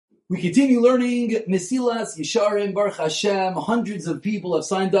We continue learning Mesilas Yesharim, Baruch Hashem. Hundreds of people have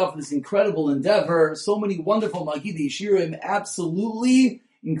signed up for this incredible endeavor. So many wonderful Magidei Yeshirim. Absolutely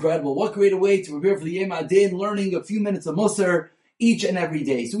incredible. What greater way to prepare for the Yom Adin, learning a few minutes of Musar each and every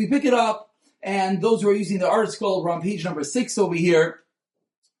day. So we pick it up, and those who are using the article, we're on page number 6 over here.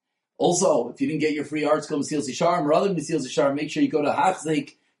 Also, if you didn't get your free article, Mesilas Yesharim, or other Mesilas Yesharim, make sure you go to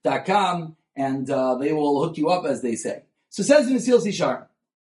hachzik.com, and they will hook you up, as they say. So it says in Mesilas Yesharim,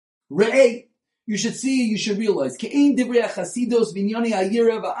 Re'eh, you should see, you should realize, now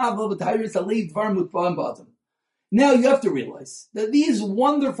you have to realize that these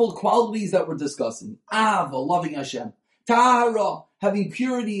wonderful qualities that we're discussing, Ava, loving Hashem, Tahara, having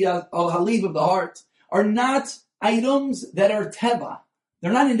purity of halev of the heart, are not items that are teva.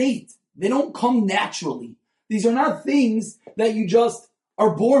 They're not innate. They don't come naturally. These are not things that you just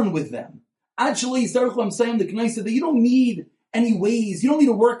are born with them. Actually, I'm saying the Knesset that you don't need any ways. You don't need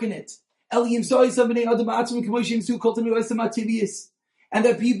to work in it. And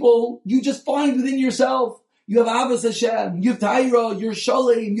that people, you just find within yourself. You have Avos Hashem, you have Taira, you're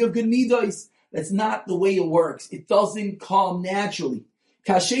Shalem, you have good Midas. That's not the way it works. It doesn't come naturally.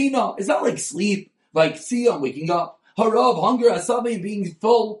 Kashena, it's not like sleep, like see, I'm waking up. Harav, hunger, asabe, being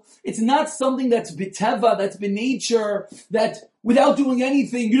full. It's not something that's biteva, that's nature, that without doing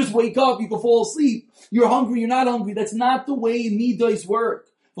anything, you just wake up, you can fall asleep. You're hungry, you're not hungry. That's not the way midos work.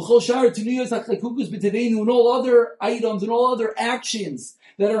 And all other items and all other actions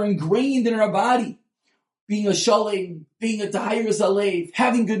that are ingrained in our body, being a shalem, being a tahiris alev,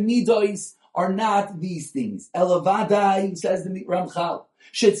 having good midos, are not these things. Elavadai, says the Ramchal.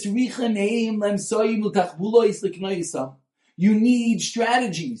 You need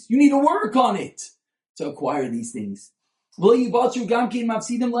strategies. You need to work on it to acquire these things. And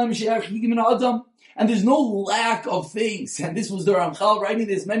there's no lack of things. And this was the Ramchal writing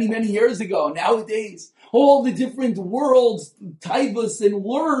this many, many years ago. Nowadays, all the different worlds, taivas and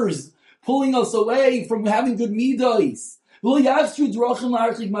lures, pulling us away from having good midos. And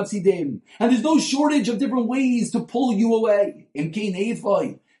there's no shortage of different ways to pull you away.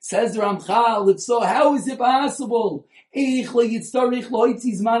 Says the Ramchal, so how is it possible? How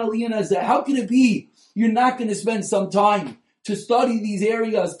can it be you're not going to spend some time to study these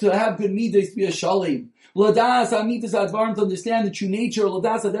areas, to have good midas, to be a shalem? To understand the true nature,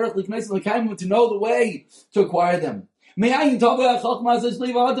 to know the way to acquire them. Where are you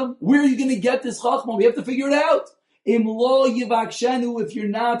going to get this chachma? We have to figure it out. If you're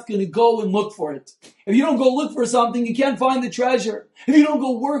not going to go and look for it. If you don't go look for something, you can't find the treasure. If you don't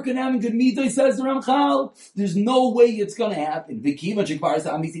go work on having good midah, says the Ramchal, there's no way it's going to happen.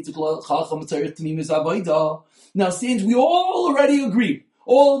 Now, since we all already agree,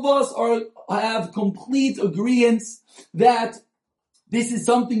 all of us have complete agreement that this is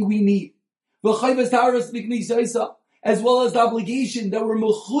something we need. As well as the obligation that we're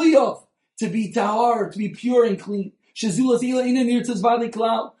mechuyav to be tahar, to be pure and clean.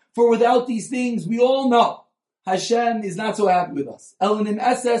 For without these things, we all know Hashem is not so happy with us.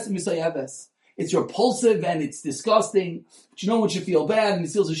 It's repulsive and it's disgusting. But you know what, you feel bad. And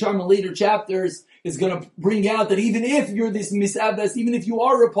Mesilas Yesharim in later chapters is going to bring out that even if you're this misabes, even if you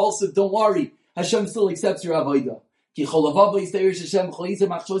are repulsive, don't worry. Hashem still accepts your avodah.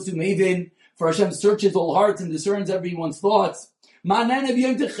 For Hashem searches all hearts and discerns everyone's thoughts.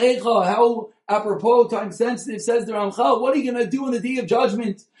 How apropos, time sensitive, says the Ramchal, what are you going to do on the day of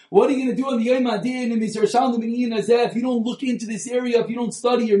judgment? What are you going to do on the Yom Adin and if you don't look into this area, if you don't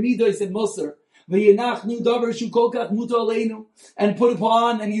study your midos and musar? And put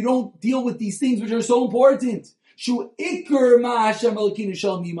upon, and you don't deal with these things which are so important. This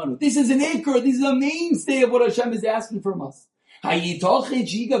is an ikr, this is a mainstay of what Hashem is asking from us. Could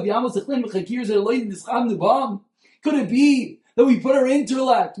it be that we put our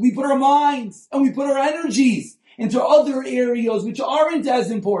intellect, we put our minds, and we put our energies into other areas which aren't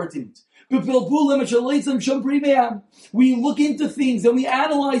as important? We look into things and we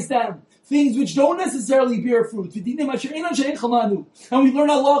analyze them, things which don't necessarily bear fruit, and we learn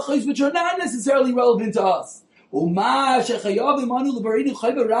halachos which are not necessarily relevant to us. And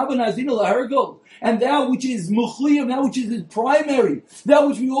that which is mukhliyav, that which is primary, that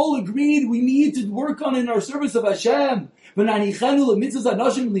which we all agreed we need to work on in our service of Hashem. And we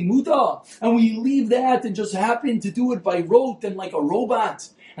leave that and just happen to do it by rote and like a robot.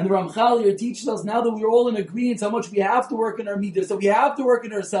 And the Ramchal here teaches us, now that we're all in agreement how much we have to work in our midas, that we have to work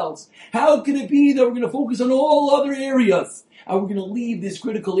in ourselves. How can it be that we're going to focus on all other areas? And we're going to leave this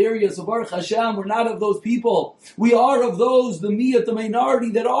critical area. So Baruch Hashem, we're not of those people. We are of those, the minority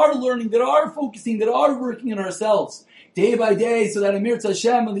that are learning, that are focusing, that are working on ourselves. day by day, so that Amir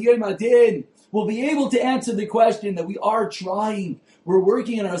Hashem and the Yom Adin will be able to answer the question that we are trying. We're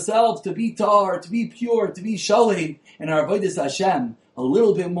working on ourselves to be tar, to be pure, to be shalom, and our avodas Hashem a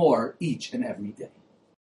little bit more each and every day.